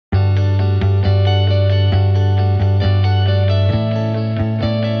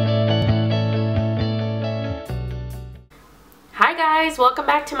guys, welcome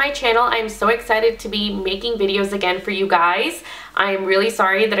back to my channel. I'm so excited to be making videos again for you guys. I'm really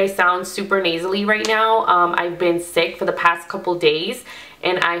sorry that I sound super nasally right now. I've been sick for the past couple days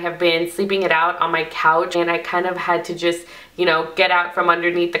and I have been sleeping it out on my couch, and I kind of had to just, you know, get out from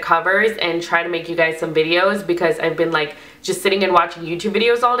underneath the covers and try to make you guys some videos because I've been like just sitting and watching YouTube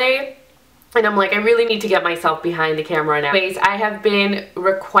videos all day. And I'm like, I really need to get myself behind the camera now. Anyways, I have been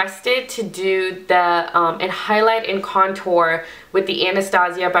requested to do the and highlight and contour with the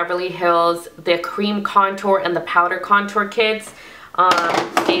Anastasia Beverly Hills, the cream contour and the powder contour kits.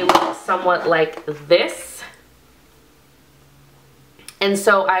 They look somewhat like this. And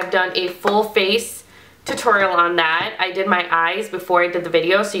so I've done a full face tutorial on that. I did my eyes before I did the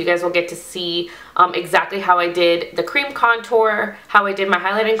video, so you guys will get to see exactly how I did the cream contour, how I did my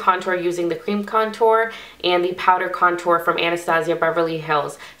highlight and contour using the cream contour and the powder contour from Anastasia Beverly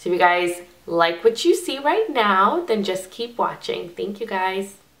Hills. So if you guys like what you see right now, then just keep watching. Thank you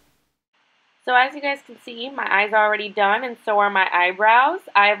guys. So as you guys can see, my eyes are already done and so are my eyebrows.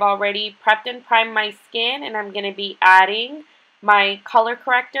 I've already prepped and primed my skin, and I'm going to be adding my color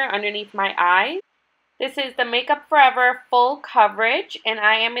corrector underneath my eyes. This is the Makeup Forever Full Coverage, and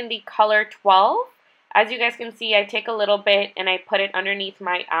I am in the color 12. As you guys can see, I take a little bit and I put it underneath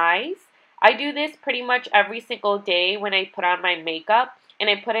my eyes. I do this pretty much every single day when I put on my makeup, and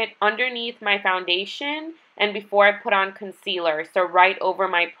I put it underneath my foundation and before I put on concealer, so right over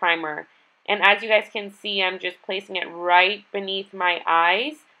my primer. And as you guys can see, I'm just placing it right beneath my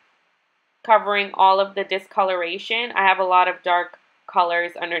eyes, covering all of the discoloration. I have a lot of dark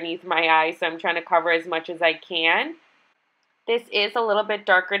colors underneath my eyes, so I'm trying to cover as much as I can. This is a little bit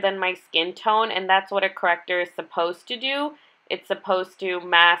darker than my skin tone, and that's what a corrector is supposed to do. It's supposed to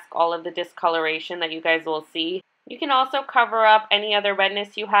mask all of the discoloration that you guys will see. You can also cover up any other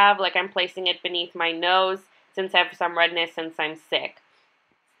redness you have, like I'm placing it beneath my nose since I have some redness since I'm sick.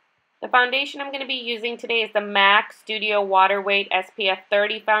 The foundation I'm going to be using today is the MAC Studio Water Weight SPF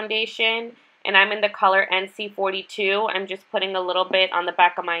 30 foundation, and I'm in the color NC42. I'm just putting a little bit on the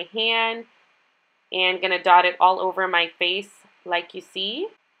back of my hand and going to dot it all over my face like you see.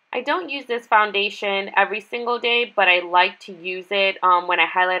 I don't use this foundation every single day, but I like to use it when I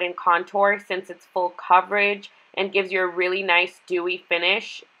highlight and contour, since it's full coverage and gives you a really nice dewy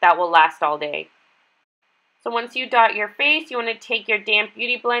finish that will last all day. So once you dot your face, you want to take your damp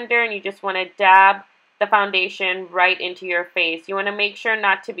beauty blender and you just want to dab the foundation right into your face. You want to make sure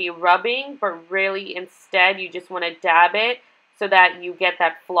not to be rubbing, but really instead you just want to dab it so that you get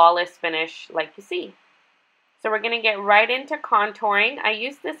that flawless finish like you see. So we're going to get right into contouring. I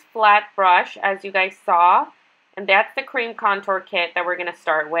use this flat brush as you guys saw, and that's the cream contour kit that we're going to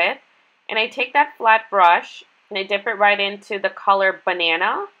start with. And I take that flat brush and I dip it right into the color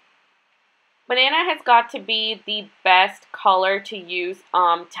Banana. Banana has got to be the best color to use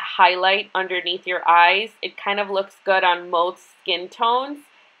to highlight underneath your eyes. It kind of looks good on most skin tones.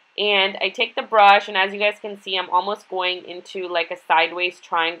 And I take the brush, and as you guys can see, I'm almost going into like a sideways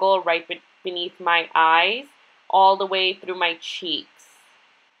triangle right beneath my eyes, all the way through my cheeks.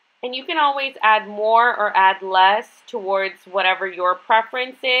 And you can always add more or add less towards whatever your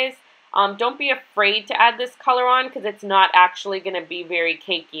preference is. Don't be afraid to add this color on because it's not actually going to be very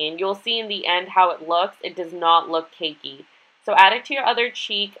cakey. And you'll see in the end how it looks. It does not look cakey. So add it to your other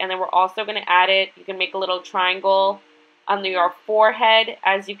cheek, and then we're also going to add it. You can make a little triangle under your forehead,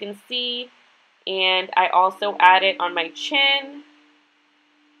 as you can see. And I also add it on my chin,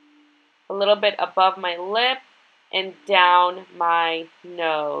 a little bit above my lip, and down my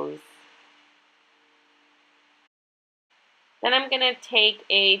nose. Then I'm going to take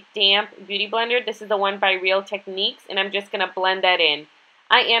a damp beauty blender. This is the one by Real Techniques, and I'm just going to blend that in.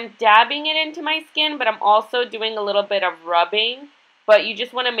 I am dabbing it into my skin, but I'm also doing a little bit of rubbing. But you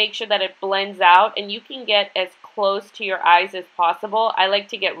just want to make sure that it blends out, and you can get as close to your eyes as possible. I like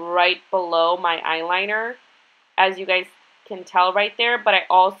to get right below my eyeliner, as you guys can tell right there. But I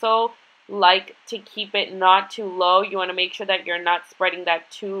also like to keep it not too low. You want to make sure that you're not spreading that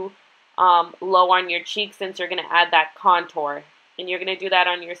too low on your cheek, since you're going to add that contour. And you're going to do that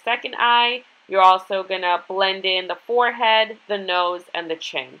on your second eye. You're also going to blend in the forehead, the nose, and the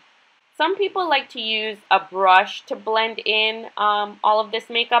chin. Some people like to use a brush to blend in all of this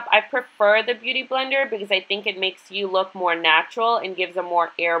makeup. I prefer the beauty blender because I think it makes you look more natural and gives a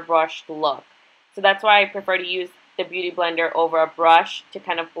more airbrushed look. So that's why I prefer to use the beauty blender over a brush to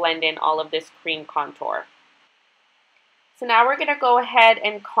kind of blend in all of this cream contour. So now we're going to go ahead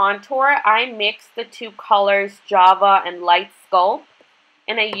and contour. I mix the two colors, Java and Light Sculpt,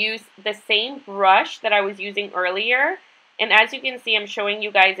 and I use the same brush that I was using earlier. And as you can see, I'm showing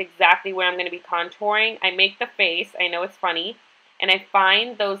you guys exactly where I'm going to be contouring. I make the face, I know it's funny, and I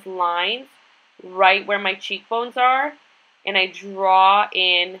find those lines right where my cheekbones are, and I draw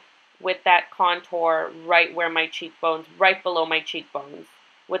in with that contour right where my cheekbones, right below my cheekbones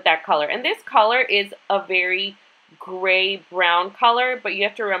with that color. And this color is a very gray brown color, but you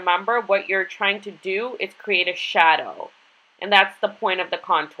have to remember what you're trying to do is create a shadow, and that's the point of the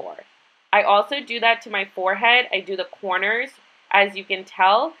contour. I also do that to my forehead. I do the corners, as you can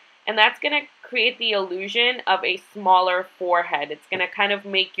tell, and that's going to create the illusion of a smaller forehead. It's going to kind of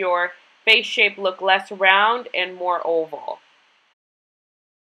make your face shape look less round and more oval.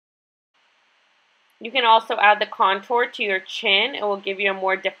 You can also add the contour to your chin. It will give you a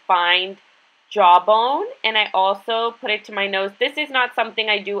more defined jawbone. And I also put it to my nose. This is not something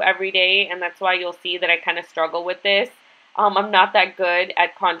I do every day, and that's why you'll see that I kind of struggle with this. I'm not that good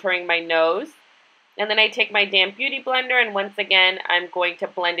at contouring my nose. And then I take my damp beauty blender, and once again, I'm going to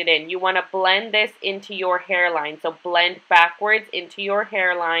blend it in. You want to blend this into your hairline. So blend backwards into your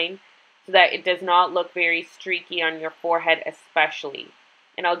hairline so that it does not look very streaky on your forehead especially.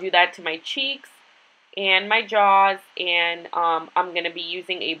 And I'll do that to my cheeks and my jaws, and I'm going to be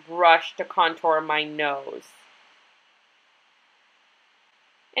using a brush to contour my nose.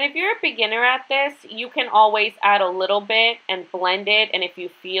 And if you're a beginner at this, you can always add a little bit and blend it, and if you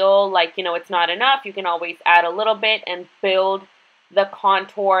feel like, you know, it's not enough, you can always add a little bit and build the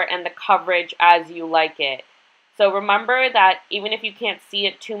contour and the coverage as you like it. So remember that even if you can't see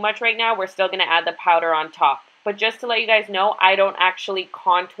it too much right now, we're still going to add the powder on top. But just to let you guys know, I don't actually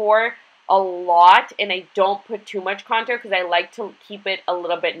contour a lot, and I don't put too much contour because I like to keep it a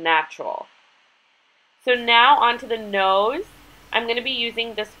little bit natural. So now onto the nose. I'm going to be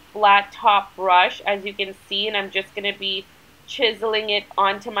using this flat top brush, as you can see, and I'm just going to be chiseling it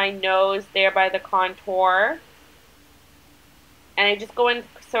onto my nose there by the contour. And I just go in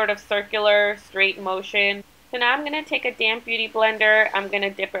sort of circular, straight motion. So now I'm going to take a damp beauty blender. I'm going to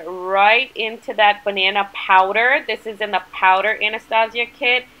dip it right into that banana powder. This is in the powder Anastasia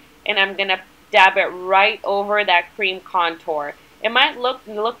kit. And I'm going to dab it right over that cream contour. It might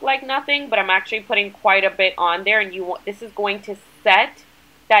look like nothing, but I'm actually putting quite a bit on there, and this is going to set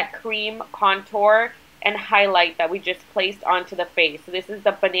that cream contour and highlight that we just placed onto the face. So this is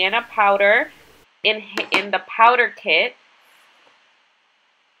the banana powder in the powder kit.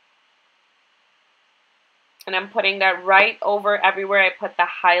 And I'm putting that right over everywhere I put the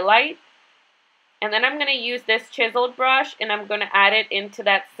highlight. And then I'm going to use this chiseled brush, and I'm going to add it into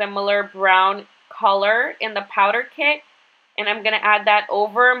that similar brown color in the powder kit. And I'm going to add that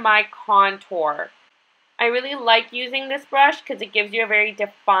over my contour. I really like using this brush because it gives you a very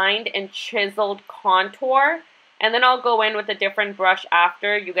defined and chiseled contour. And then I'll go in with a different brush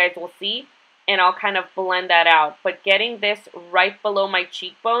after, you guys will see, and I'll kind of blend that out. But getting this right below my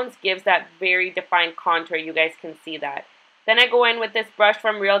cheekbones gives that very defined contour. You guys can see that. Then I go in with this brush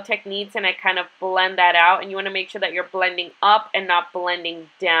from Real Techniques, and I kind of blend that out. And you want to make sure that you're blending up and not blending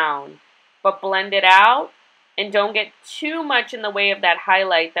down. But blend it out. And don't get too much in the way of that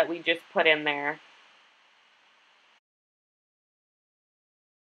highlight that we just put in there.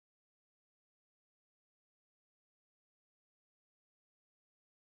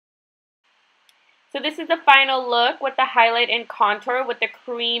 So this is the final look with the highlight and contour with the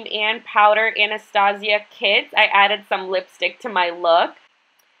cream and powder Anastasia kits. I added some lipstick to my look.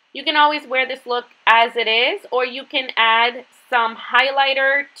 You can always wear this look as it is, or you can add some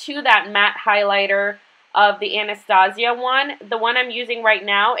highlighter to that matte highlighter of the Anastasia one. The one I'm using right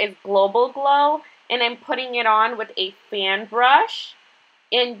now is Global Glow, and I'm putting it on with a fan brush.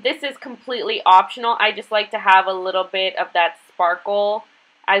 And this is completely optional. I just like to have a little bit of that sparkle,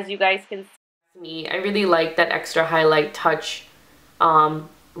 as you guys can see. I really like that extra highlight touch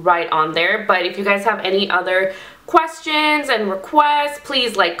right on there. But if you guys have any other questions and requests,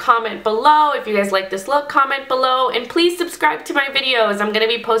 please comment below. If you guys like this look, comment below, and please subscribe to my videos. I'm going to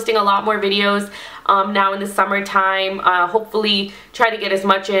be posting a lot more videos now in the summertime. Hopefully try to get as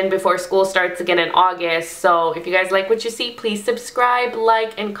much in before school starts again in August. So if you guys like what you see, please subscribe,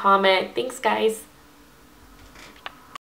 like, and comment. Thanks, guys.